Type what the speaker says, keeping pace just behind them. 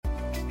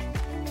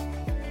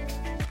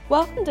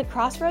Welcome to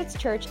Crossroads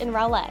Church in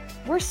Rowlett.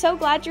 We're so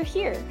glad you're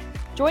here.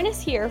 Join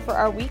us here for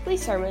our weekly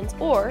sermons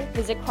or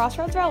visit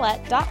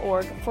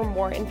crossroadsrowlett.org for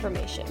more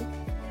information.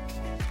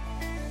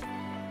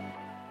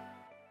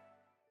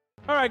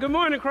 All right, good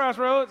morning,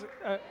 Crossroads.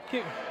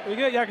 We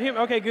good? Y'all can hear me?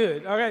 Okay,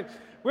 good. All right.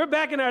 We're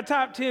back in our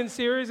Top 10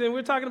 series, and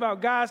we're talking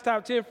about God's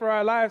Top 10 for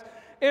our lives.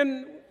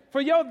 And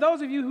for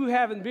those of you who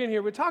haven't been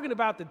here, we're talking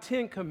about the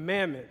 10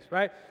 Commandments,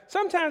 right?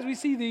 Sometimes we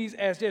see these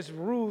as just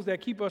rules that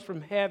keep us from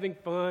having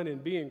fun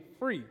and being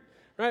free,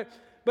 right?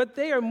 But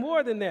they are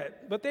more than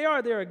that. But they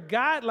are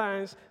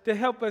guidelines to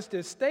help us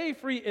to stay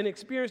free and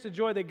experience the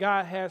joy that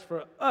God has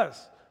for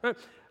us, right?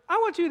 I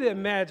want you to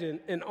imagine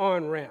an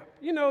on-ramp.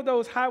 You know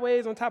those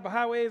highways on top of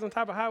highways on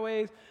top of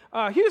highways?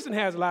 Houston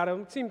has a lot of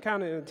them. Seem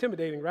kind of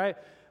intimidating, right?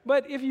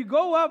 But if you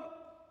go up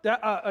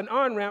an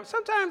on-ramp,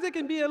 sometimes it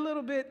can be a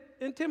little bit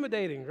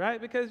intimidating, right?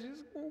 Because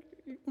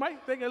you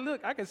might think,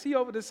 look, I can see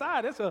over the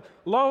side. That's a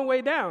long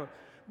way down.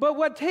 But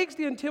what takes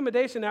the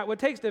intimidation out, what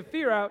takes the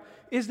fear out,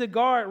 is the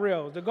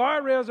guardrails. The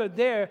guardrails are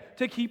there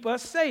to keep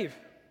us safe.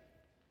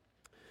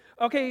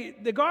 Okay,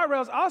 the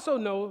guardrails also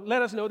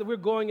let us know that we're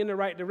going in the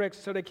right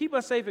direction. So they keep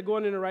us safe and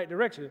going in the right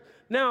direction.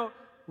 Now,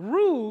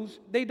 rules,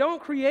 they don't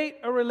create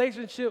a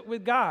relationship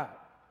with God.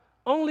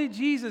 Only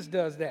Jesus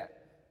does that.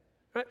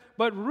 Right?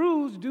 But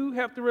rules do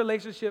help the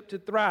relationship to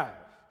thrive.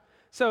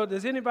 So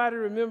does anybody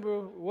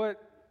remember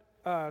what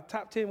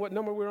top 10, what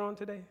number we're on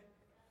today?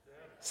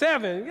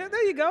 7. Yeah,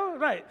 there you go.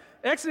 Right.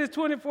 Exodus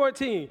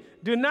 20:14.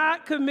 Do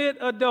not commit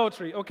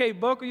adultery. Okay,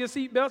 buckle your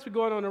seatbelts. We're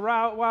going on a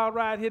wild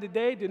ride here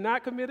today. Do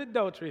not commit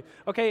adultery.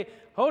 Okay,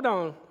 hold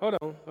on.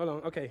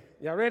 Okay,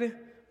 y'all ready?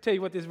 Tell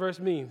you what this verse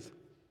means.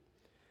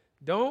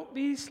 Don't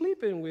be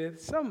sleeping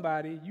with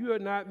somebody you are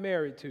not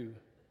married to.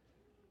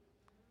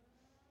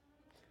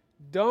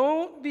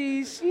 Don't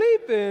be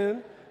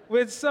sleeping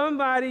with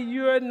somebody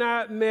you are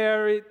not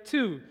married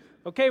to.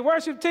 Okay,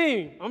 worship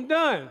team, I'm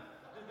done.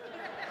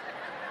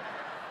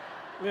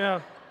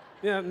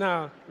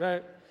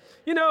 Right?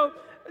 You know,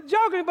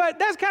 joking, but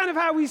that's kind of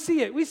how we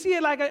see it. We see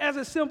it like as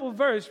a simple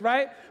verse,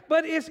 right?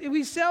 But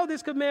we sell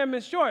this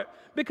commandment short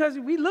because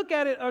we look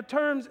at it in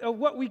terms of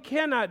what we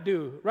cannot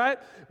do, right?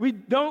 We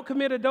don't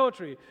commit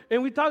adultery.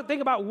 And we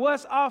think about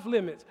what's off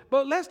limits.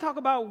 But let's talk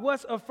about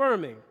what's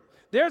affirming.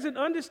 There's an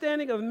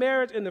understanding of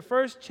marriage in the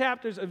first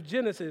chapters of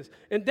Genesis,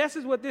 and this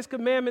is what this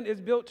commandment is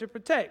built to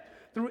protect.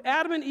 Through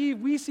Adam and Eve,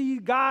 we see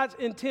God's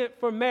intent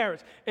for marriage.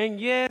 And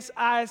yes,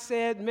 I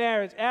said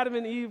marriage. Adam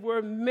and Eve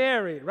were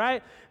married,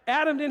 right?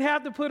 Adam didn't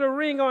have to put a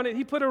ring on it.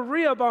 He put a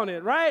rib on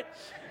it, right?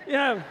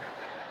 Yeah.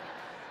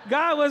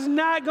 God was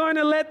not going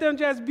to let them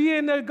just be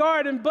in the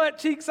garden, butt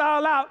cheeks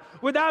all out,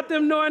 without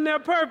them knowing their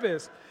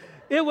purpose.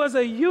 It was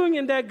a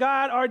union that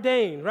God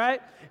ordained,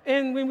 right?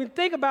 And when we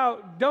think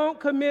about don't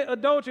commit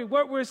adultery,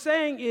 what we're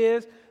saying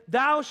is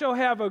thou shalt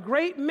have a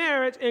great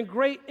marriage and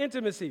great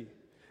intimacy.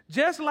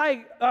 Just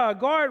like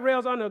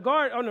guardrails on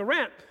the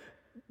ramp,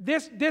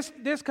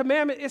 this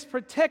commandment is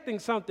protecting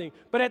something,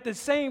 but at the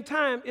same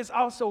time, it's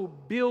also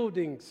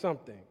building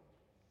something.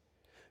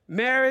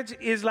 Marriage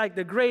is like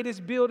the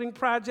greatest building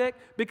project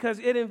because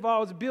it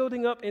involves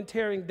building up and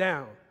tearing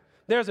down.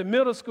 There's a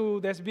middle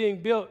school that's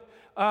being built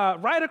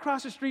right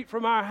across the street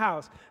from our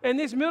house. And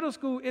this middle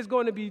school is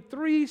going to be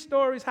 3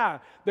 stories high.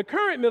 The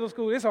current middle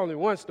school is only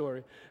 1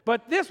 story,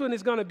 but this one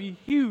is going to be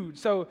huge.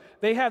 So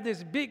they have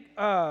this big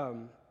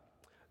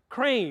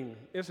crane.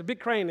 It's a big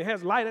crane. It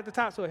has light at the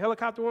top so a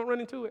helicopter won't run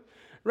into it,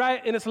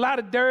 right? And it's a lot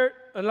of dirt,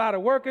 a lot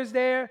of workers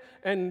there,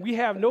 and we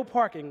have no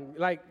parking.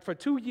 Like for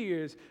 2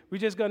 years, we're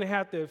just going to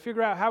have to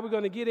figure out how we're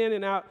going to get in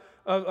and out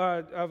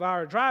of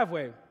our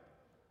driveway.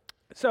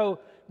 So,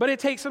 but it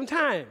takes some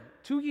time,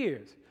 2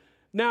 years.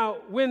 Now,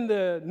 when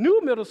the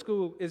new middle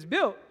school is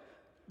built,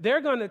 they're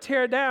going to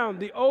tear down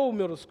the old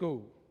middle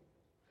school,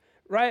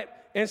 right?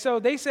 And so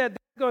they said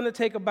that's going to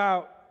take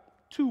about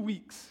 2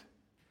 weeks.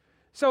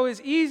 So it's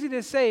easy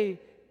to say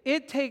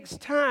it takes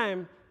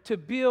time to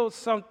build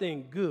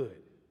something good,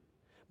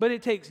 but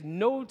it takes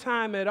no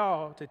time at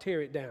all to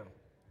tear it down,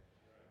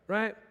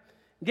 right?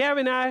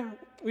 Gabby and I,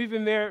 we've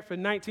been married for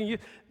 19 years.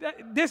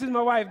 This is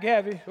my wife,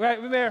 Gabby, right?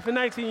 We're married for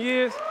 19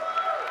 years.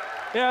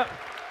 Yeah,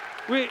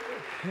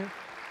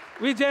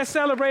 we just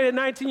celebrated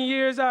 19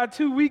 years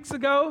 2 weeks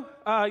ago.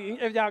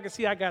 If y'all can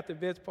see, I got the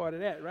best part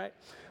of that, right?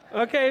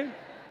 Okay.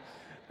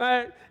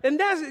 And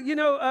that's,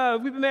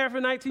 we've been married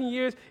for 19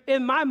 years.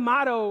 And my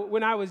motto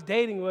when I was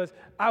dating was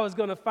I was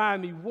going to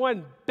find me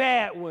one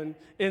bad one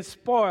and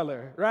spoil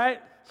her, right?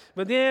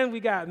 But then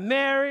we got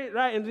married,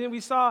 right? And then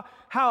we saw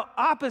how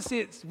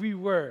opposites we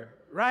were,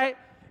 right?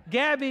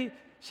 Gabby,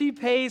 she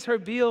pays her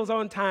bills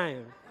on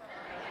time.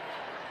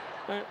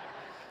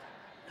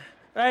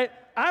 Right?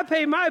 I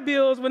pay my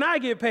bills when I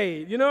get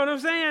paid. You know what I'm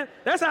saying?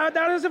 That's how I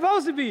thought it was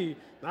supposed to be.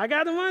 I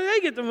got the money,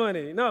 they get the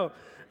money. No,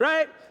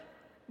 right?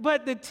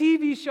 But the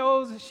TV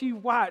shows she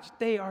watched,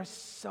 they are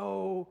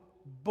so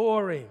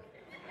boring.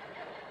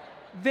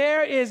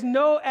 There is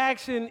no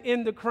action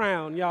in The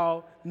Crown,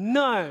 y'all.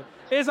 None.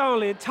 It's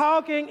only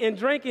talking and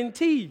drinking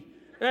tea.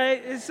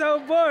 Right? It's so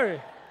boring.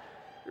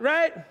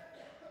 Right?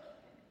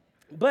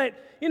 But,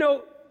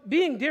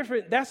 being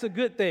different, that's a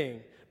good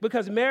thing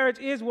because marriage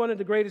is one of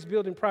the greatest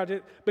building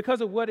projects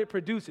because of what it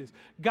produces.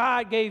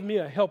 God gave me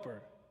a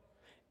helper,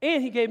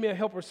 and he gave me a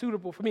helper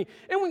suitable for me.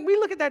 And when we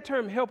look at that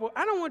term helper,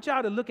 I don't want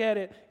y'all to look at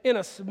it in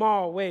a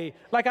small way,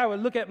 like I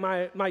would look at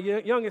my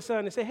youngest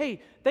son and say, hey,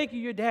 thank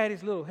you, your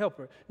daddy's little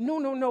helper.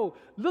 No.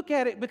 Look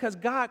at it because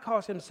God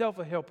calls himself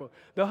a helper.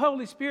 The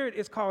Holy Spirit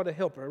is called a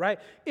helper, right?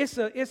 It's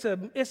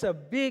a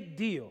big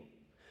deal.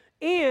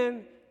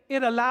 And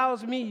it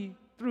allows me,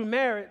 through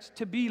marriage,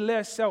 to be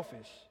less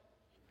selfish.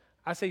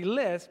 I say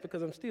less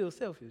because I'm still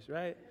selfish,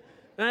 right?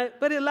 Right?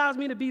 But it allows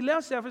me to be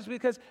less selfish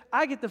because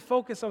I get to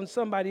focus on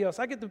somebody else.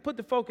 I get to put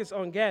the focus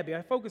on Gabby.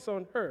 I focus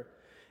on her.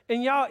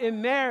 And y'all,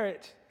 in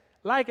marriage,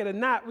 like it or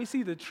not, we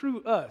see the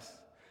true us.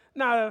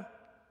 Now,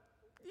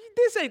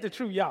 this ain't the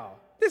true y'all.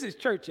 This is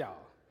church y'all,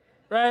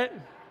 right?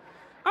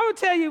 I'm going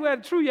to tell you where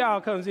the true y'all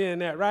comes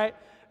in at, right?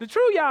 The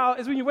true y'all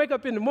is when you wake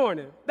up in the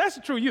morning. That's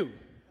the true you,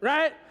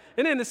 right?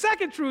 And then the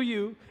second true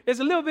you is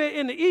a little bit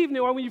in the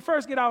evening or when you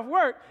first get off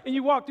work and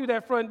you walk through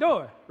that front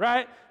door,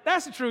 right?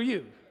 That's the true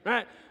you,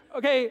 right?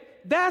 Okay,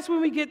 that's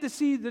when we get to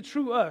see the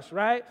true us,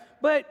 right?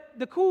 But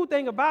the cool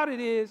thing about it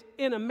is,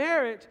 in a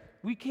marriage,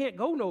 we can't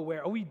go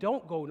nowhere, or we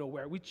don't go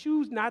nowhere. We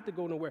choose not to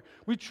go nowhere.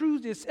 We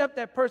choose to accept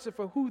that person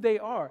for who they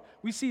are.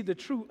 We see the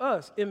true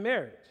us in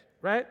marriage,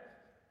 right?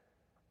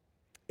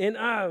 And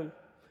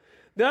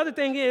the other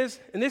thing is,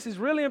 and this is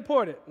really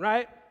important,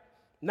 right?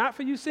 Not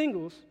for you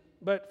singles,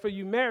 but for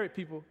you married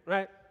people,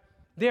 right?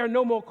 There are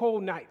no more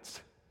cold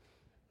nights.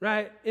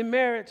 Right? In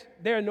marriage,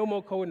 there are no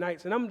more cold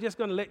nights. And I'm just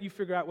going to let you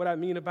figure out what I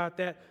mean about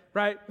that,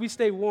 right? We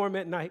stay warm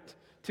at night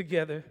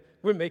together.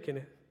 We're making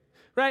it,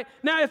 right?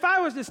 Now, if I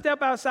was to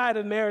step outside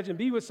of marriage and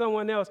be with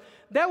someone else,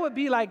 that would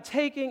be like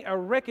taking a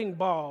wrecking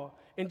ball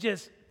and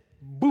just,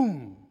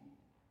 boom,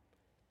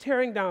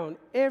 tearing down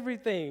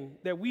everything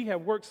that we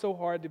have worked so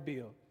hard to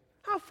build.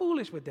 How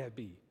foolish would that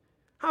be?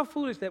 How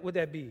foolish would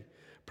that be?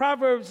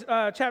 Proverbs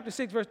chapter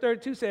 6, verse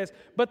 32 says,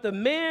 but the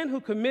man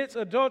who commits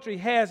adultery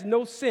has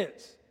no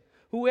sense.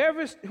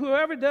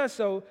 Whoever does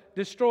so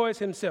destroys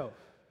himself.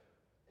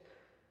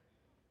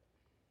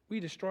 We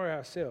destroy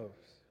ourselves.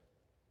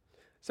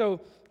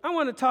 So I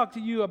want to talk to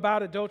you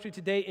about adultery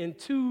today in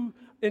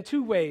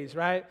two ways,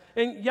 right?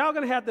 And y'all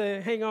going to have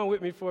to hang on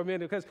with me for a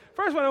minute because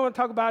first one I want to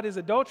talk about is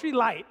adultery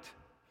light.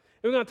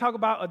 And we're going to talk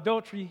about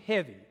adultery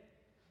heavy.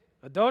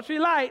 Adultery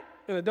light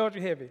and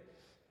adultery heavy.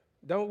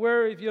 Don't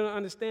worry if you don't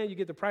understand, you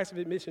get the price of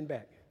admission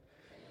back.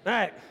 All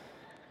right.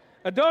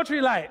 Adultery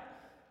light.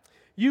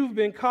 You've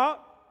been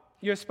caught.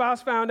 Your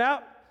spouse found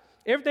out.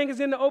 Everything is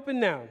in the open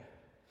now.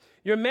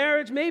 Your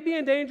marriage may be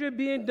in danger of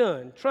being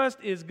done. Trust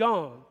is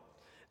gone.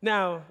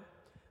 Now,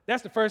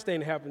 that's the first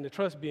thing to happen, the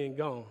trust being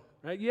gone,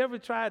 right? You ever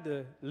tried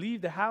to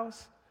leave the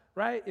house,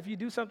 right? If you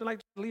do something like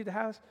leave the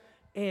house,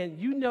 and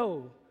you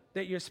know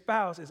that your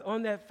spouse is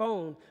on that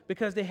phone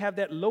because they have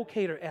that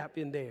locator app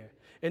in there.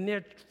 And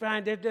they're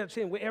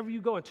saying wherever you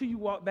go until you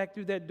walk back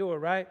through that door,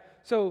 right?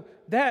 So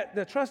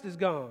the trust is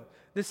gone.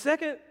 The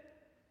second,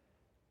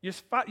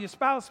 your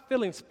spouse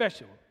feeling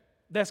special,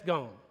 that's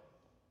gone.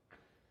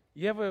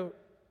 You ever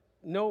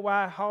know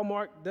why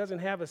Hallmark doesn't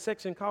have a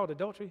section called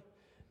adultery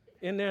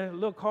in their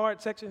little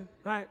card section,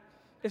 right?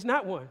 It's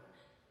not one,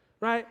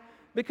 right?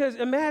 Because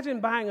imagine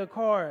buying a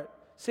card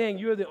saying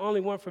you're the only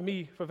one for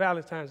me for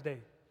Valentine's Day.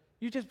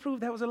 You just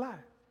proved that was a lie,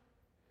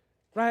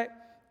 right?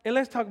 And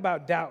let's talk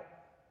about doubt.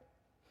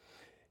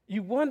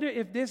 You wonder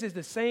if this is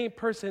the same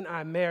person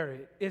I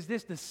married. Is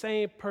this the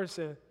same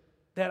person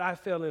that I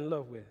fell in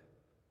love with?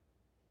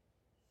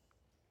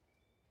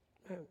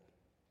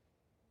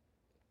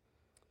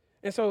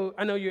 And so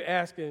I know you're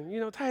asking,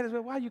 Titus,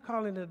 well, why are you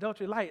calling it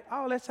adultery light?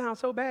 Oh, that sounds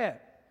so bad.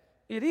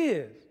 It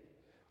is.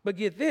 But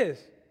get this.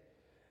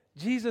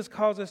 Jesus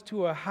calls us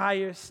to a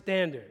higher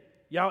standard.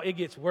 Y'all, it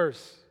gets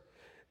worse.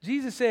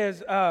 Jesus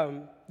says,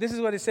 this is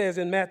what it says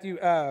in Matthew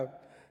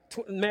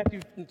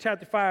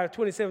chapter 5,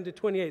 27 to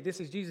 28. This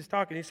is Jesus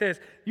talking. He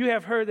says, you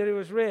have heard that it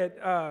was read,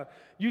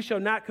 you shall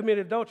not commit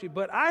adultery.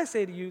 But I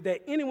say to you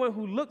that anyone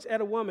who looks at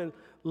a woman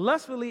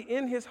lustfully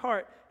in his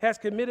heart has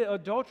committed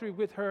adultery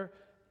with her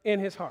in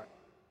his heart.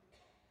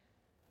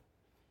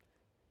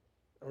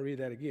 I'll read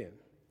that again.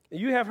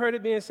 You have heard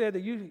it being said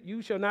that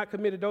you shall not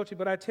commit adultery,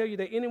 but I tell you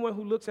that anyone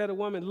who looks at a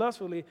woman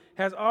lustfully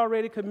has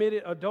already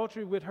committed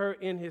adultery with her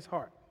in his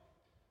heart.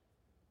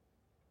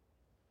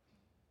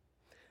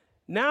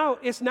 Now,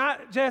 it's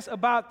not just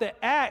about the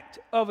act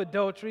of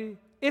adultery,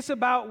 it's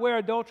about where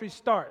adultery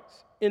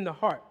starts, in the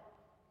heart.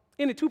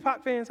 Any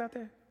Tupac fans out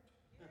there?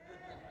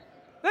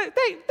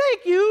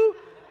 Thank you.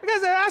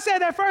 Because I said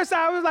that first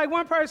time, it was like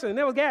one person.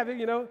 It was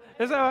Gabby, And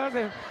so I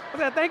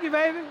said, thank you,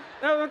 baby.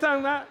 That's what I'm talking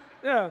about.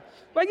 Yeah.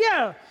 But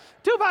yeah,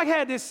 Tupac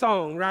had this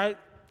song, right?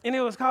 And it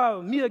was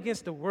called Me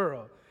Against the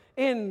World.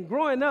 And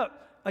growing up,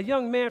 a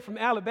young man from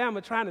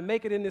Alabama trying to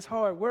make it in this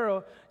hard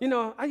world,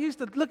 I used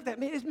to look at that,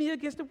 man, it's me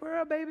against the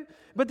world, baby.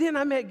 But then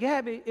I met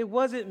Gabby, it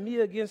wasn't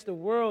me against the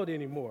world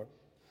anymore,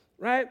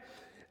 right?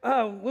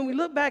 When we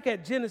look back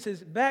at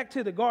Genesis, back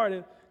to the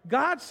garden,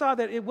 God saw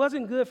that it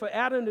wasn't good for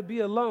Adam to be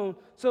alone,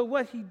 so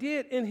what he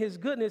did in his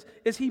goodness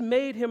is he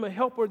made him a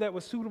helper that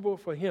was suitable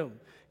for him.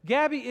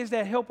 Gabby is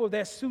that helper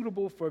that's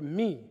suitable for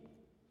me.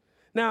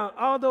 Now,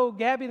 although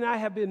Gabby and I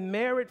have been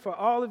married for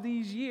all of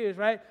these years,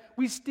 right,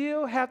 we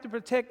still have to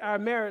protect our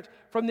marriage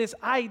from this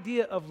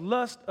idea of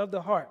lust of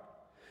the heart.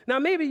 Now,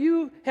 maybe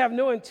you have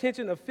no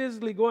intention of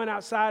physically going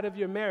outside of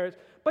your marriage,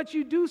 but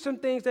you do some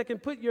things that can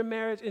put your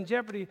marriage in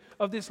jeopardy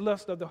of this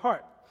lust of the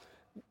heart.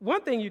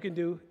 One thing you can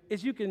do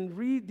is you can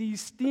read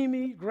these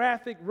steamy,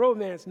 graphic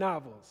romance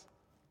novels.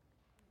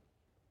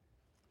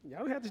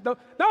 Y'all have to,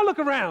 don't look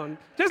around.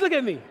 Just look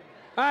at me.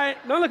 All right?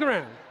 Don't look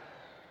around.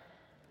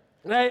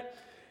 Right?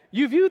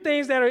 You view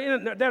things that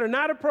are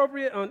not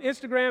appropriate on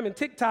Instagram and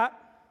TikTok.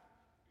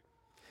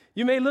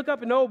 You may look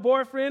up an old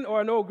boyfriend or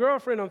an old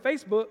girlfriend on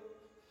Facebook.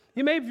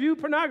 You may view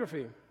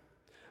pornography.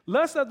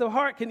 Lust of the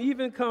heart can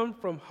even come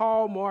from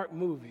Hallmark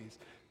movies.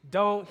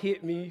 Don't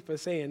hit me for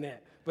saying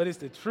that, but it's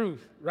the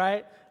truth,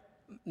 right?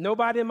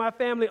 Nobody in my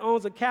family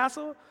owns a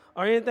castle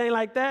or anything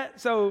like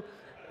that, so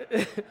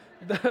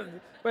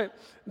but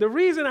the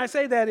reason I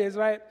say that is,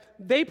 right,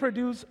 they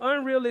produce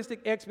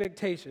unrealistic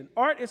expectation.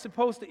 Art is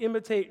supposed to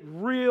imitate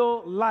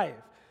real life,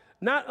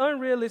 not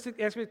unrealistic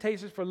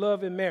expectations for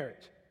love and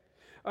marriage.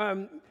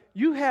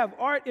 You have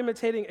art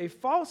imitating a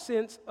false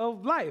sense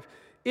of life.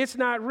 It's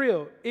not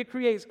real. It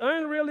creates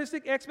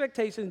unrealistic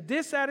expectations,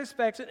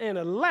 dissatisfaction, and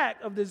a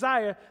lack of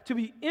desire to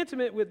be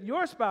intimate with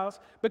your spouse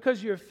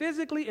because you're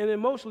physically and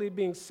emotionally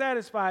being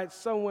satisfied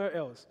somewhere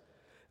else.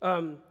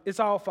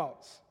 It's all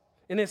false.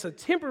 And it's a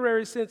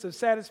temporary sense of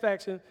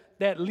satisfaction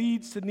that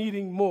leads to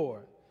needing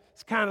more.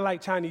 It's kind of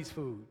like Chinese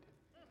food,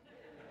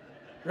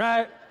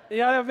 right?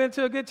 Y'all ever been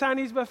to a good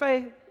Chinese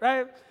buffet,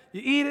 right?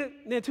 You eat it,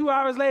 and then 2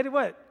 hours later,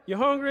 what? You're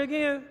hungry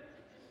again?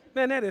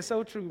 Man, that is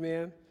so true,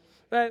 man,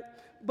 right?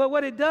 But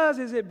what it does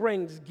is it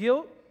brings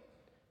guilt,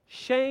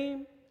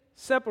 shame,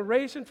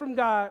 separation from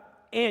God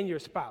and your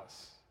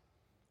spouse.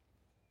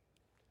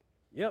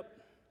 Yep.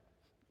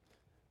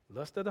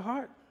 Lust of the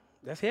heart.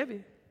 That's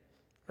heavy,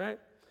 right?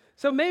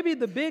 So maybe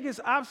the biggest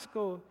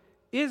obstacle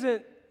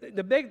isn't,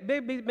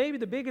 maybe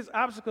the biggest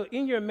obstacle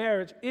in your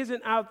marriage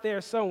isn't out there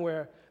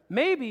somewhere.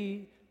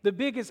 Maybe the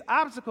biggest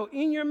obstacle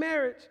in your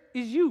marriage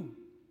is you.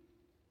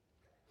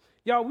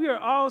 Y'all, we are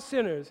all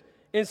sinners,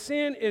 and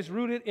sin is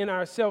rooted in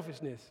our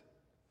selfishness.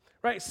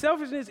 Right?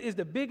 Selfishness is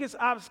the biggest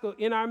obstacle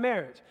in our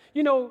marriage.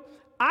 You know,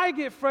 I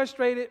get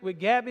frustrated with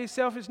Gabby's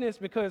selfishness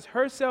because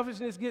her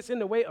selfishness gets in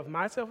the way of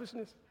my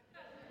selfishness.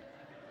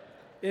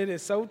 It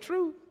is so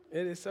true.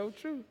 It is so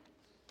true.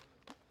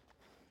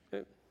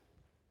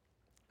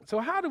 So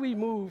how do we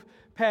move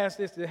past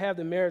this to have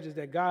the marriages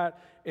that God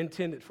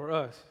intended for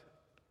us?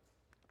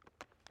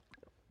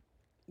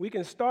 We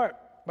can start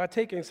by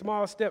taking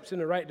small steps in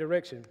the right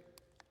direction,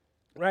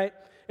 right?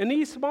 And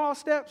these small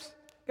steps,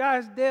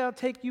 guys, they'll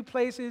take you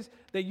places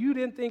that you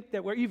didn't think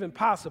that were even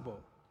possible.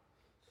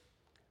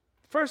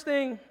 First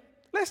thing,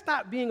 let's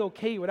stop being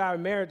okay with our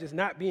marriages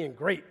not being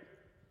great.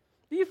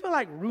 Do you feel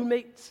like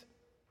roommates,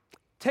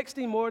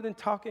 texting more than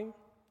talking?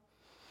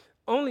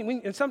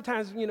 And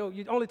sometimes,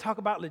 you only talk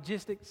about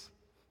logistics.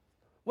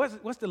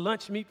 What's the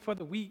lunch meat for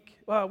the week?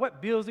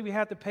 What bills do we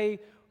have to pay?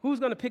 Who's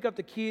going to pick up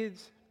the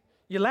kids?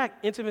 You lack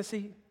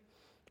intimacy.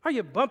 Are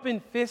you bumping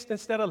fists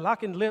instead of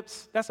locking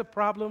lips? That's a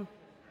problem.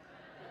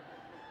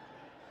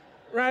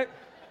 Right?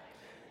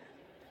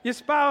 Your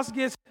spouse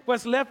gets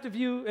what's left of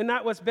you and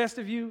not what's best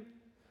of you.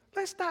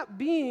 Let's stop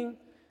being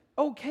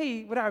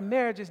okay with our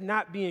marriages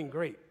not being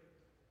great.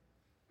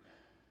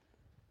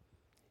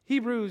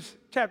 Hebrews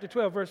chapter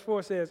 12, verse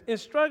 4 says, in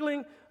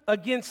struggling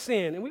against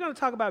sin, and we're going to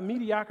talk about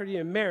mediocrity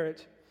in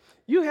marriage,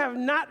 you have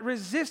not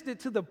resisted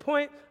to the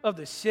point of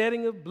the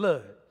shedding of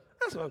blood.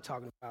 That's what I'm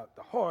talking about,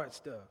 the hard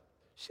stuff.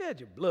 Shed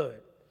your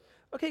blood.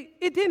 Okay,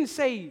 it didn't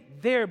say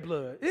their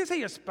blood. It didn't say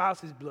your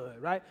spouse's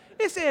blood, right?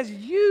 It says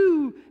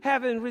you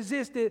haven't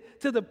resisted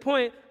to the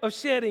point of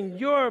shedding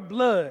your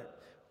blood.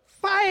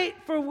 Fight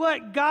for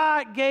what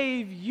God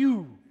gave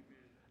you.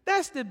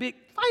 That's the big,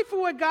 fight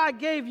for what God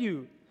gave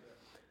you.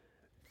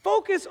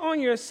 Focus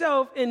on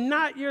yourself and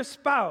not your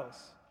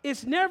spouse.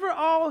 It's never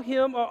all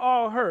him or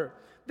all her.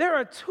 There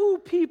are two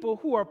people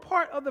who are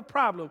part of the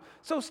problem.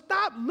 So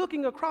stop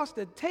looking across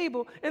the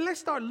table and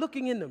let's start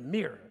looking in the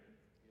mirror.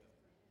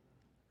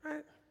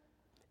 Right?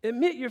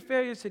 Admit your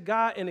failures to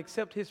God and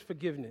accept his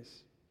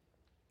forgiveness.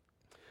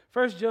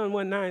 1 John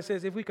 1:9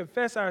 says, if we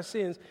confess our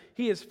sins,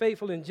 he is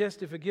faithful and just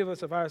to forgive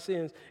us of our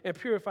sins and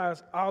purify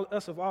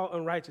us of all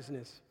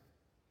unrighteousness.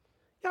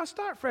 Y'all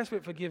start fresh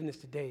with forgiveness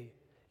today.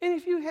 And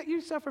if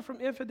you suffer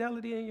from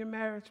infidelity in your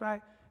marriage,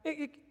 right?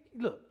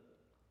 Look,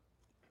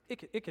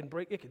 it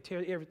can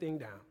tear everything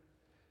down.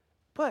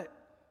 But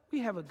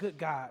we have a good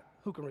God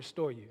who can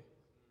restore you.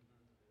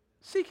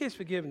 Seek his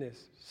forgiveness.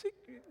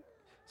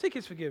 Seek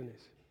his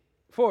forgiveness.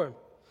 4,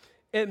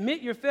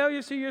 admit your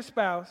failures to your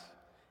spouse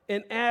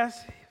and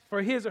ask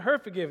for his or her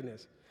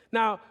forgiveness.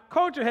 Now,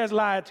 culture has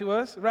lied to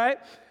us, right?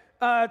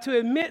 To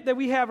admit that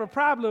we have a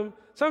problem,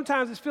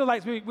 sometimes it feels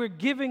like we're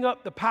giving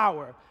up the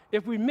power.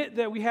 If we admit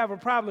that we have a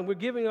problem, we're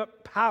giving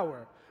up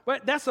power.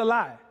 But that's a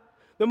lie.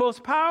 The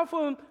most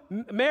powerful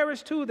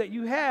marriage tool that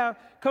you have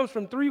comes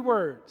from 3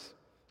 words.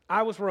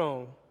 I was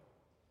wrong.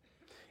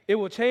 It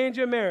will change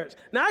your marriage.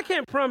 Now, I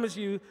can't promise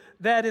you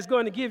that it's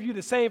going to give you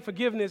the same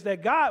forgiveness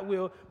that God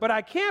will, but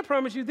I can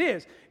promise you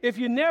this. If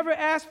you never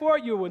ask for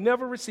it, you will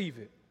never receive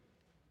it.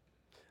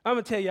 I'm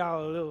going to tell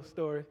y'all a little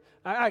story.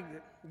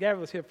 Gabby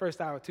was here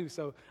first hour too,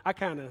 so I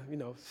kind of,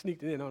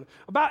 sneaked it in on it.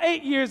 About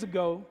 8 years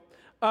ago,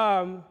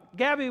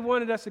 Gabby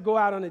wanted us to go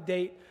out on a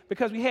date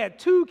because we had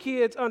 2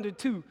 kids under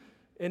 2,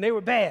 and they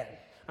were bad.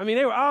 I mean,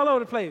 they were all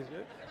over the place.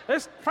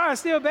 It's probably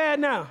still bad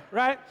now,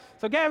 right?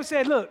 So Gabby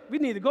said, look, we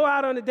need to go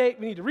out on a date.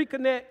 We need to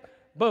reconnect.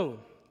 Boom.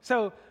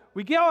 So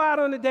we go out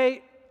on a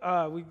date.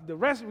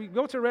 We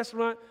go to a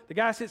restaurant. The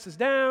guy sits us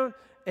down,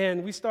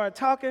 and we start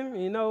talking,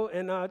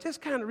 and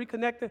just kind of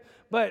reconnecting.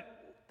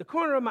 But the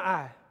corner of my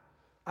eye,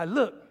 I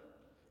looked,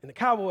 and the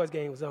Cowboys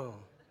game was on,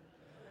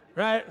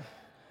 right?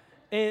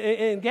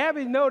 And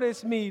Gabby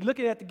noticed me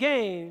looking at the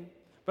game,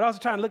 but also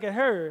trying to look at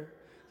her.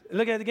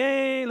 Look at the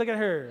game, look at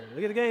her.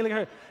 Look at the game, look at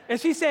her. And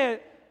she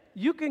said,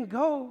 you can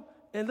go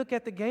and look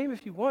at the game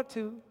if you want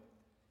to.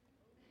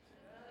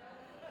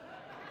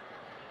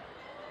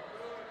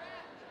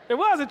 It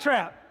was a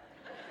trap.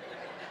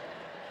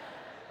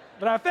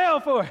 But I fell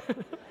for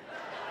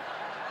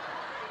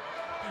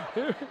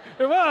it.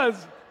 It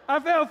was. I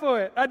fell for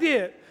it. I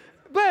did.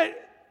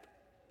 But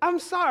I'm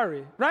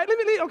sorry, right?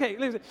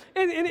 Listen.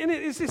 And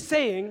it's this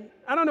saying,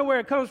 I don't know where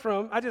it comes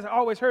from. I just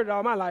always heard it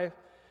all my life.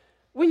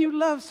 When you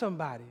love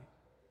somebody,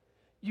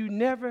 you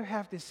never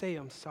have to say,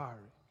 I'm sorry.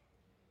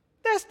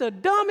 That's the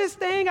dumbest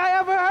thing I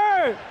ever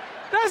heard.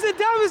 That's the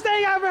dumbest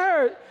thing I ever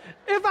heard.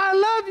 If I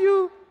love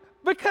you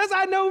because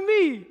I know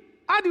me,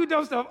 I do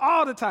dumb stuff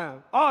all the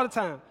time.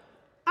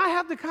 I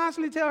have to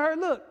constantly tell her,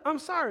 look, I'm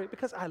sorry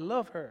because I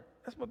love her.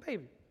 That's my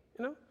baby,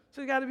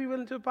 So you got to be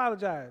willing to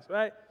apologize,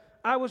 right?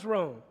 I was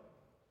wrong.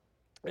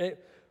 Right?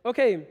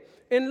 Okay,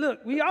 and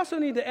look, we also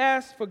need to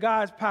ask for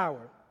God's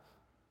power.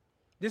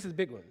 This is a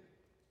big one.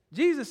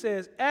 Jesus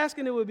says, ask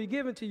and it will be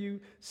given to you,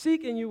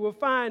 seek and you will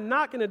find,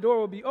 knock and the door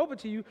will be open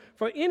to you.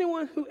 For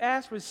anyone who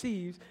asks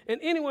receives, and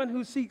anyone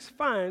who seeks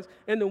finds,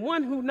 and the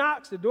one who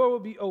knocks, the door will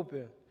be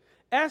open.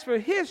 Ask for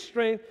his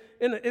strength,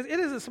 and it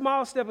is a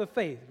small step of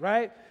faith,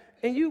 right?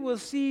 And you will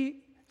see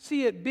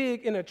it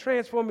big in a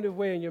transformative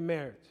way in your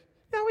marriage.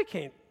 Now, we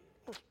can't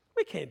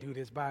do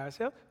this by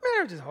ourselves.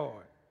 Marriage is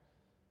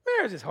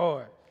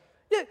hard.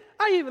 Yeah,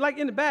 I even, like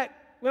in the back,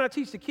 when I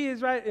teach the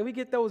kids, right, and we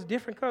get those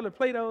different colored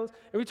Play-Dohs,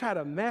 and we try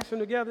to mash them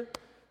together,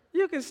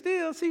 you can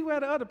still see where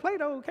the other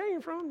Play-Doh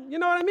came from. You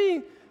know what I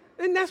mean?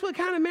 And that's what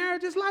kind of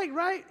marriage is like,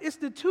 right? It's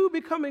the 2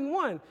 becoming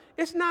 1.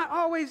 It's not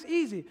always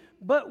easy,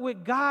 but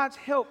with God's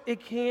help, it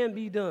can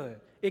be done.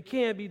 It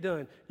can be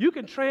done. You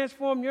can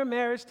transform your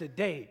marriage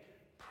today.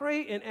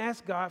 Pray and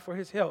ask God for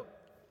his help.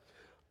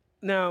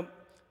 Now,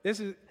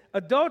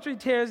 adultery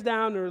tears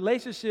down the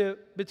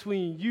relationship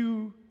between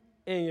you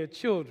and your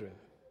children.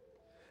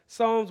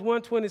 Psalms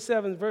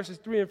 127, verses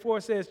 3 and 4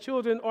 says,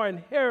 children are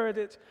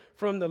inherited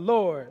from the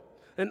Lord,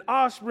 an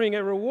offspring,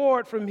 a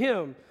reward from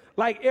him.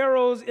 Like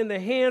arrows in the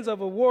hands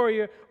of a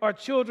warrior are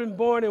children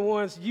born in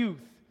one's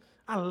youth.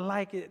 I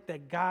like it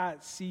that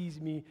God sees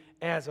me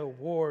as a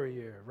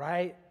warrior,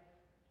 right?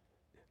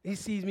 He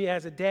sees me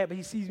as a dad, but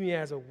he sees me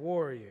as a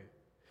warrior.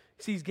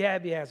 He sees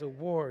Gabby as a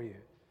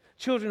warrior.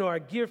 Children are a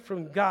gift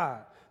from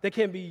God that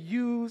can be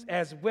used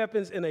as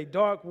weapons in a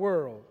dark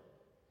world.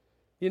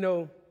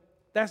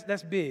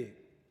 That's big.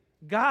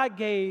 God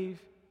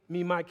gave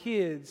me my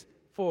kids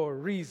for a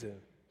reason,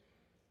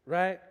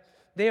 right?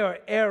 They are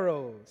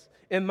arrows,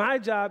 and my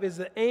job is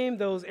to aim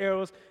those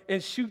arrows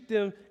and shoot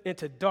them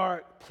into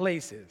dark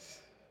places.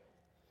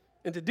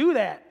 And to do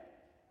that,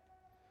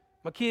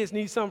 my kids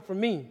need something from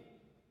me.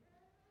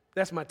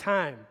 That's my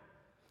time.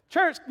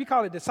 Church, we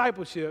call it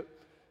discipleship,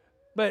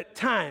 but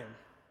time.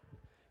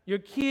 Your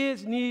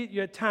kids need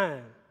your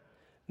time.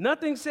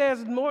 Nothing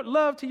says more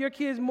love to your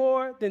kids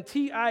more than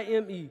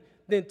T-I-M-E,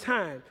 than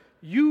time,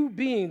 you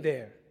being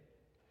there.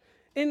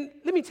 And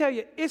let me tell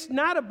you, it's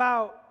not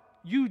about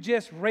you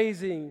just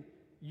raising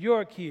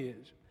your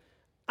kids.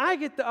 I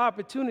get the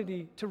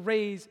opportunity to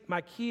raise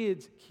my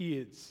kids'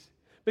 kids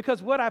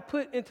because what I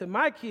put into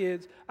my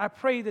kids, I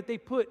pray that they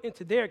put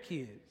into their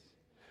kids.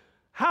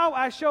 How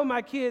I show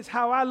my kids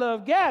how I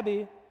love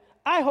Gabby,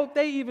 I hope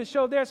they even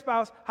show their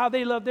spouse how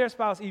they love their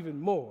spouse even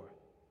more.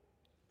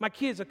 My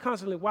kids are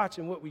constantly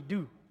watching what we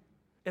do,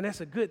 and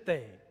that's a good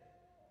thing.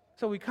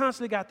 So we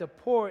constantly got to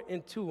pour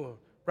into them,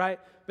 right?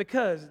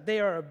 Because they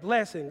are a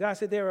blessing. God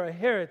said they are a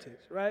heritage,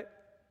 right?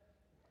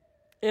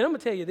 And I'm going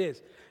to tell you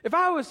this. If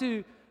I was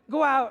to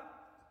go out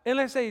and,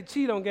 let's say,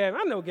 cheat on Gabby,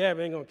 I know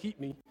Gabby ain't going to keep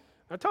me.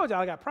 I told y'all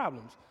I got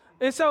problems.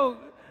 And so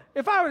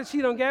if I were to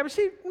cheat on Gabby,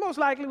 she most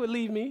likely would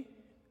leave me.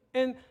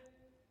 And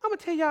I'm going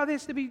to tell y'all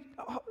this to be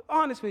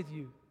honest with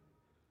you.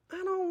 I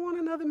don't want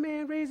another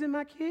man raising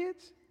my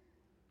kids.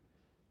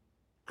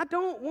 I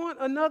don't want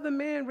another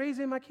man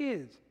raising my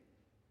kids.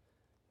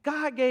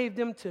 God gave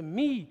them to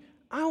me.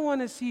 I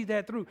want to see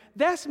that through.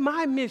 That's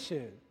my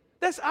mission.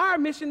 That's our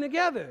mission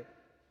together.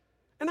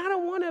 And I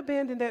don't want to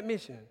abandon that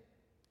mission.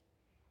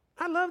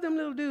 I love them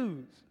little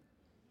dudes.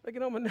 They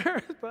get on my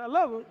nerves, but I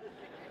love them.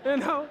 You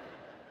know,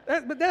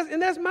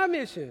 that's my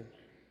mission.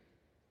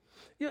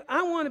 You know,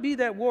 I want to be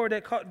that warrior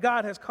that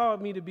God has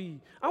called me to be.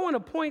 I want to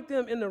point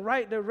them in the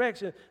right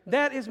direction.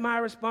 That is my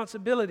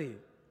responsibility.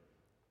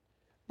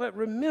 But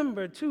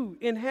remember, too,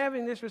 in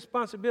having this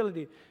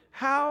responsibility,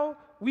 how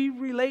we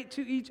relate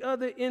to each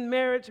other in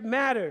marriage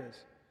matters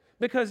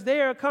because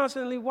they are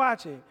constantly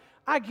watching.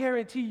 I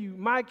guarantee you,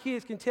 my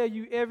kids can tell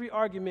you every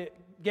argument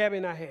Gabby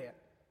and I had,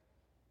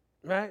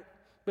 right?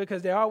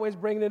 Because they're always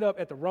bringing it up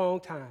at the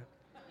wrong time.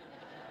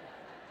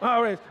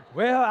 Always,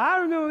 well, I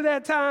remember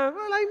that time.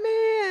 I'm like,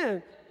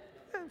 man,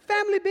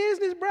 family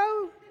business,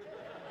 bro.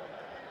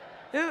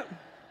 Yeah.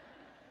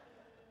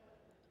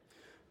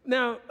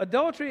 Now,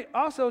 adultery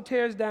also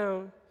tears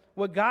down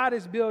what God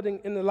is building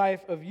in the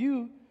life of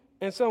you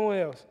and someone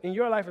else, in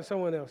your life and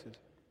someone else's.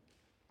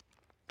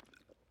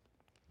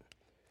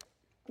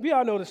 We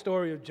all know the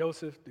story of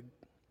Joseph, the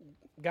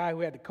guy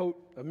who had the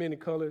coat of many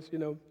colors, you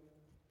know.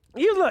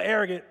 He was a little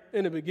arrogant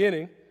in the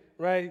beginning,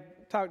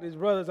 right? Talked his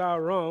brothers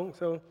all wrong,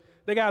 so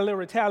they got a little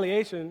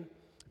retaliation,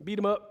 beat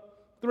him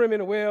up, threw him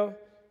in a well,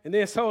 and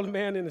then sold the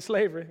man into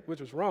slavery, which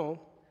was wrong,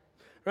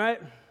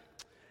 right?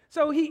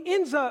 So he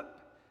ends up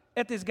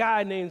at this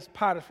guy named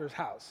Potiphar's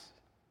house,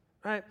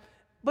 right?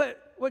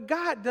 But what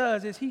God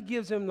does is he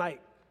gives him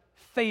like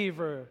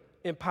favor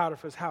in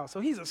Potiphar's house. So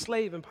he's a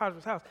slave in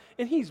Potiphar's house,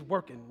 and he's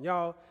working,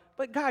 y'all.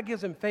 But God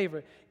gives him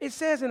favor. It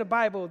says in the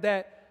Bible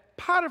that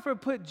Potiphar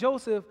put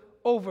Joseph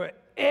over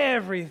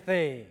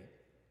everything.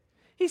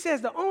 He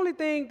says the only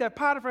thing that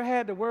Potiphar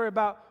had to worry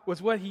about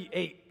was what he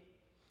ate.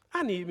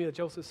 I need me a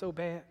Joseph so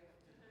bad,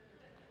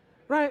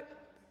 right?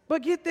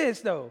 But get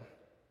this, though.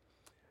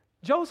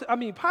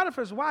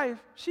 Potiphar's wife,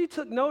 she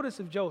took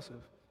notice of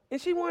Joseph, and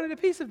she wanted a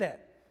piece of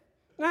that,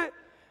 right?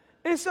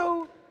 And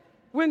so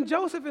when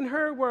Joseph and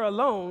her were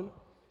alone,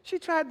 she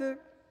tried to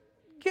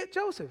get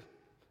Joseph.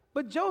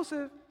 But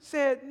Joseph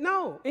said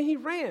no, and he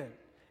ran.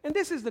 And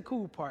this is the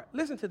cool part.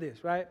 Listen to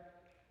this, right?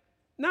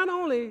 Not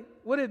only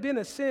would it have been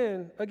a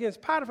sin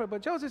against Potiphar,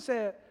 but Joseph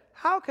said,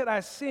 how could I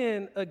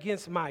sin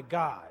against my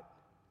God?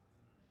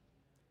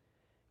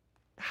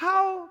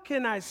 How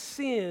can I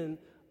sin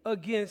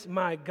against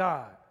my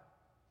God?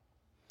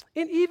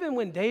 And even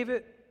when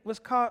David was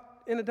caught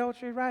in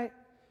adultery, right,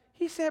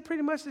 he said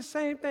pretty much the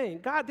same thing.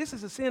 God, this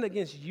is a sin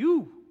against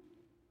you.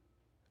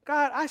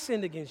 God, I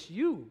sinned against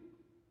you.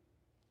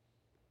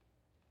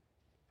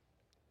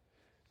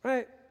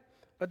 Right?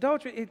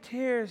 Adultery, it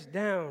tears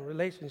down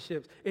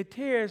relationships. It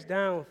tears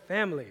down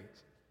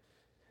families.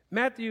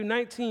 Matthew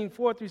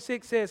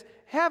 19:4-6 says,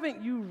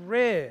 haven't you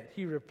read,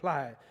 he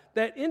replied,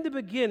 that in the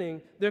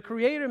beginning the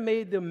Creator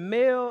made them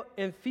male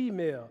and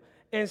female,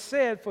 and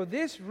said, for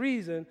this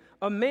reason,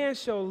 a man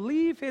shall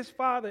leave his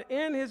father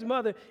and his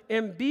mother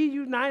and be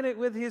united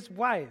with his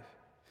wife,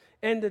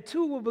 and the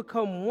two will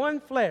become one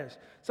flesh.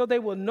 So they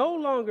will no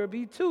longer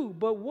be two,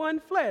 but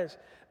one flesh.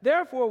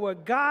 Therefore,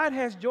 what God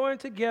has joined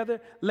together,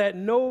 let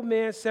no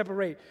man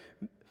separate.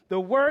 The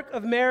work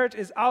of marriage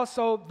is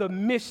also the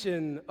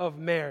mission of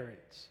marriage.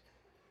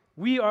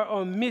 We are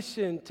on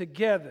mission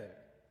together.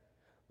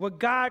 What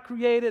God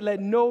created, let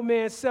no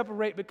man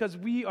separate, because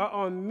we are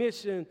on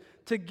mission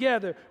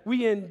together.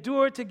 We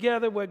endure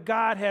together what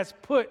God has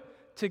put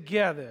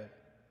together.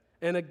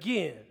 And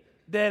again,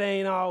 that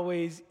ain't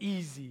always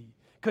easy,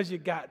 because you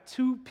got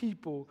two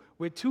people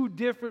with two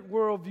different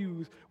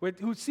worldviews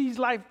who sees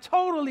life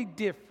totally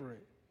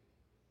different.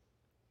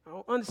 I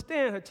don't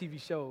understand her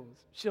TV shows.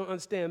 She don't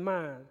understand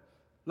mine.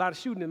 A lot of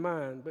shooting in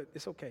mine, but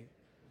it's okay.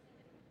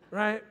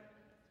 Right?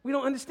 We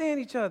don't understand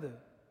each other.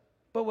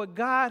 But what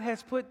God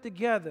has put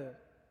together,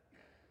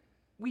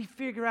 we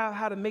figure out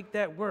how to make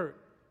that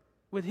work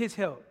with his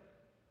help.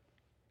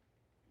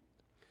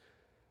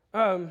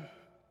 In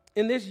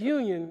this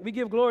union, we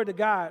give glory to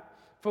God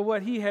for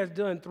what he has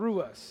done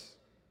through us,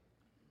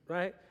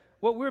 right?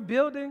 What we're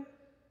building,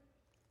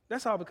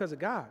 that's all because of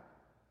God.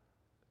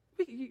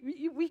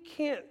 We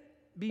can't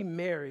be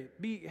married,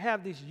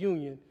 have this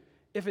union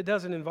if it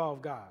doesn't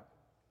involve God.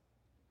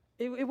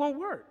 It won't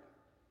work.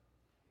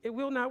 It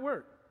will not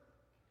work.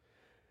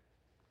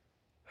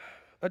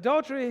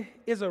 Adultery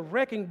is a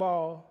wrecking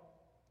ball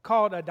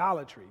called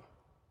idolatry.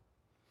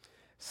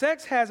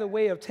 Sex has a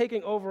way of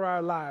taking over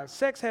our lives.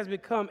 Sex has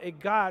become a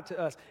god to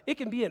us. It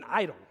can be an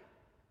idol.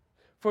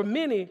 For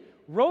many,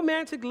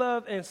 romantic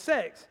love and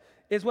sex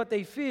is what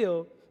they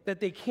feel that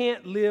they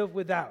can't live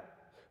without.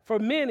 For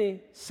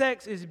many,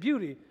 sex is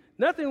beauty.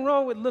 Nothing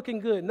wrong with looking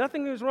good.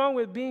 Nothing is wrong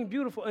with being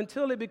beautiful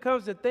until it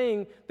becomes the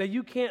thing that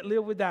you can't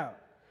live without.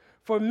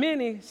 For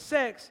many,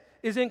 sex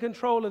is in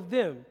control of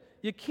them.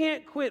 You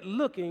can't quit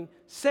looking.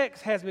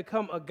 Sex has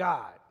become a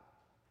god.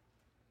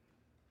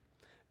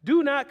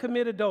 Do not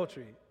commit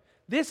adultery.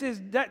 This is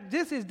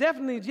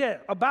definitely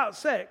about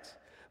sex,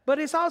 but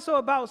it's also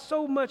about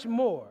so much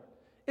more.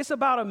 It's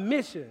about a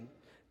mission.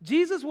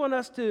 Jesus wants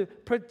us to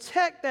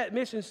protect that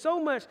mission so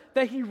much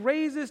that he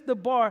raises the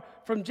bar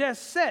from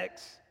just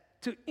sex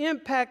to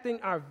impacting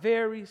our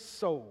very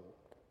soul.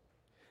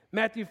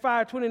 Matthew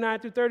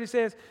 5:29-30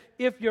 says,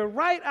 if your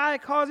right eye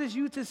causes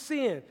you to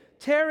sin,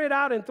 tear it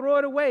out and throw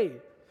it away.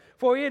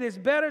 For it is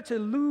better to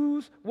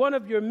lose one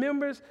of your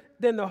members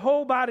than the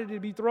whole body to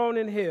be thrown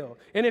in hell.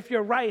 And if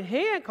your right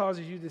hand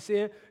causes you to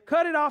sin,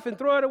 cut it off and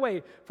throw it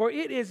away. For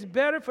it is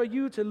better for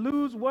you to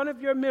lose one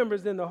of your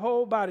members than the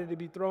whole body to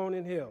be thrown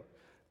in hell.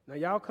 Now,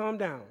 y'all calm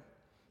down.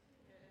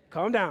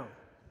 Calm down.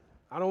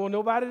 I don't want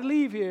nobody to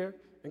leave here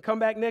and come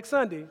back next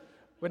Sunday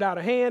without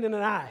a hand and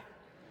an eye.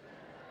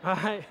 All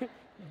right?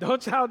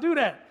 Don't y'all do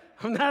that.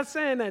 I'm not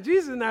saying that.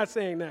 Jesus is not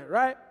saying that,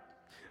 right?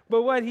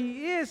 But what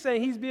he is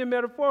saying, he's being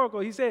metaphorical.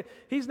 He said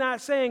he's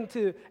not saying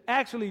to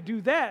actually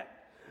do that.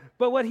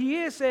 But what he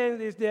is saying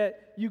is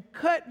that you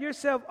cut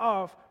yourself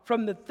off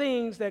from the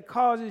things that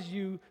causes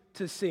you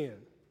to sin.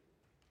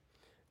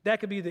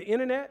 That could be the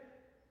internet.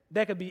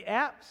 That could be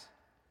apps.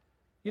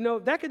 You know,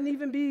 that could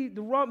even be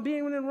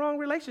being in the wrong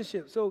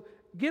relationship. So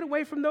get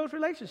away from those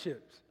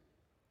relationships.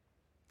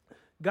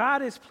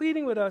 God is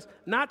pleading with us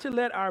not to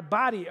let our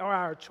body or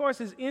our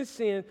choices in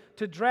sin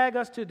to drag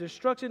us to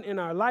destruction in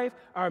our life,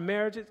 our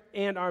marriages,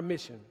 and our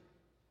mission.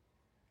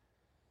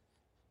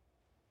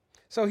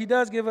 So he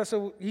does give us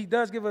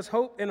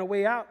hope and a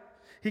way out.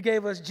 He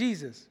gave us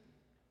Jesus.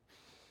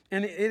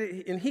 And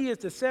he is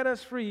to set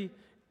us free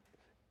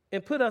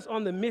and put us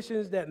on the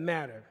missions that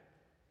matter.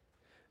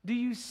 Do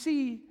you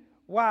see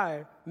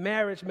why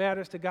marriage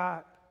matters to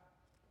God?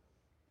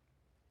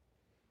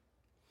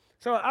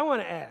 So I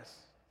want to ask,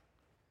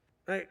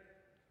 right,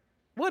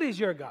 what is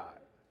your God?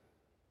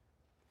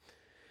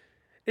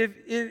 If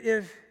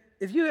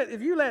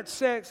you let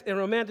sex and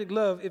romantic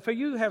love, if for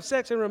you have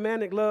sex and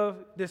romantic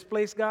love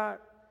displace God,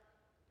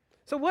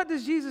 so what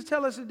does Jesus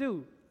tell us to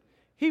do?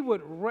 He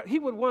would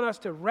want us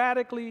to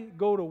radically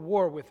go to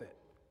war with it,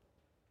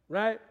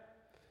 right?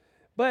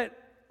 But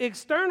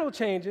external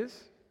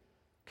changes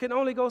can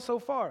only go so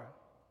far.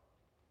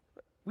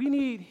 We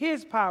need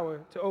his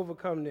power to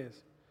overcome this.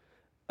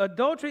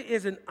 Adultery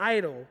is an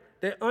idol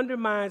that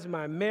undermines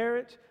my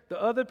marriage,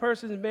 the other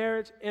person's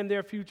marriage, and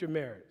their future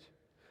marriage.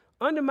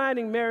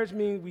 Undermining marriage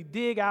means we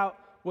dig out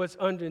what's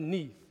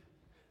underneath.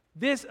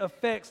 This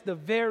affects the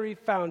very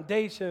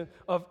foundation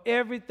of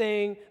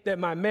everything that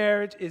my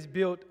marriage is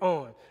built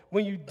on.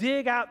 When you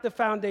dig out the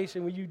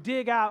foundation, when you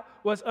dig out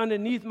what's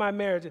underneath my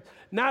marriage,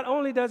 not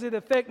only does it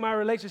affect my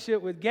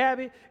relationship with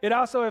Gabby, it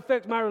also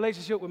affects my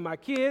relationship with my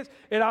kids.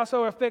 It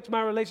also affects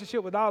my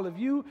relationship with all of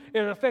you.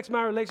 It affects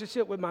my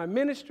relationship with my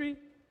ministry.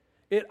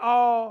 It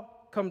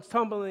all comes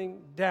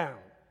tumbling down.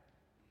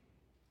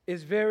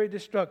 It's very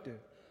destructive.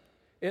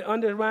 It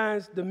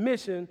undermines the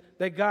mission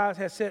that God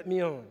has set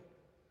me on.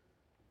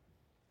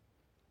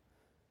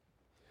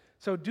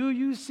 So do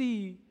you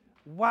see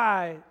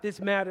why this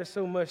matters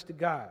so much to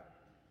God?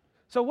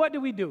 So what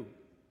do?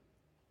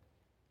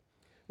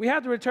 We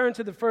have to return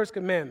to the first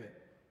commandment.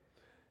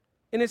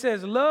 And it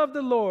says, love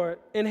the Lord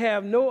and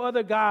have no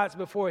other gods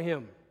before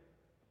him.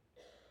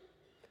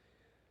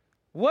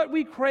 What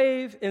we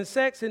crave in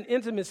sex and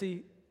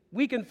intimacy,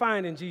 we can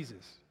find in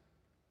Jesus.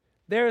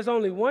 There is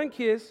only one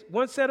kiss,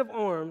 one set of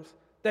arms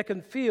that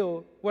can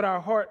feel what our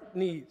heart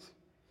needs.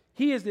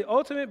 He is the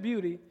ultimate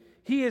beauty.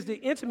 He is the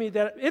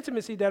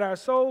intimacy that our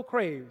soul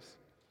craves.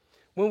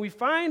 When we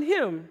find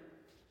him,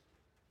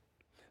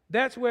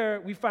 that's where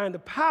we find the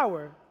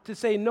power to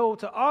say no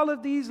to all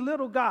of these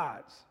little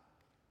gods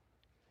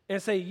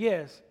and say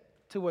yes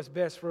to what's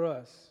best for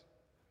us.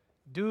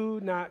 Do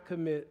not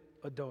commit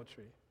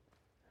adultery.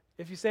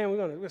 If you stand, we're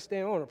going to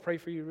stand. I want to pray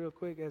for you real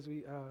quick as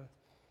we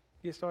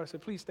get started. So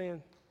please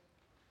stand.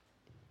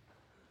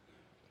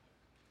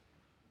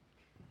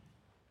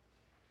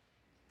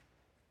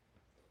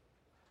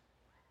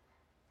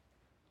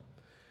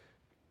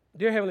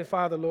 Dear Heavenly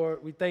Father,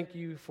 Lord, we thank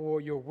you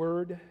for your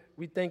word.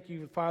 We thank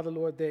you, Father,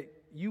 Lord, that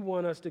you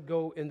want us to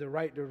go in the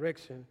right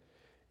direction.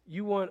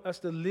 You want us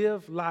to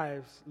live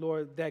lives,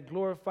 Lord, that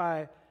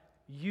glorify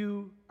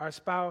you, our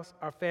spouse,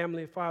 our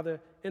family,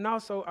 Father, and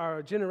also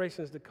our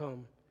generations to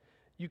come.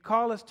 You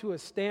call us to a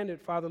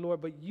standard, Father,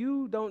 Lord, but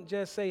you don't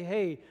just say,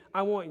 hey,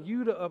 I want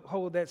you to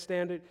uphold that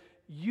standard.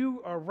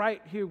 You are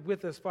right here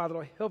with us, Father,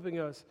 Lord, helping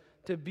us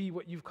to be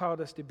what you've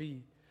called us to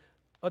be.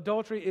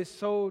 Adultery is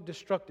so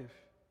destructive.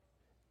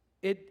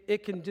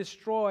 It can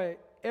destroy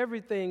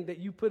everything that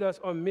you put us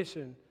on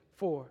mission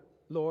for,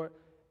 Lord,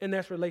 and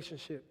that's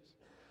relationships.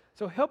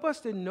 So help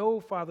us to know,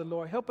 Father,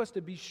 Lord, help us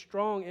to be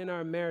strong in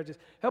our marriages.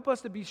 Help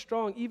us to be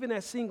strong, even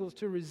as singles,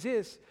 to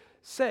resist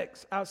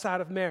sex outside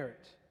of marriage.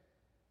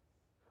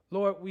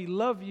 Lord, we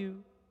love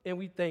you and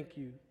we thank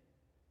you.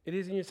 It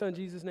is in your Son,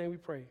 Jesus' name we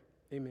pray.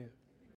 Amen.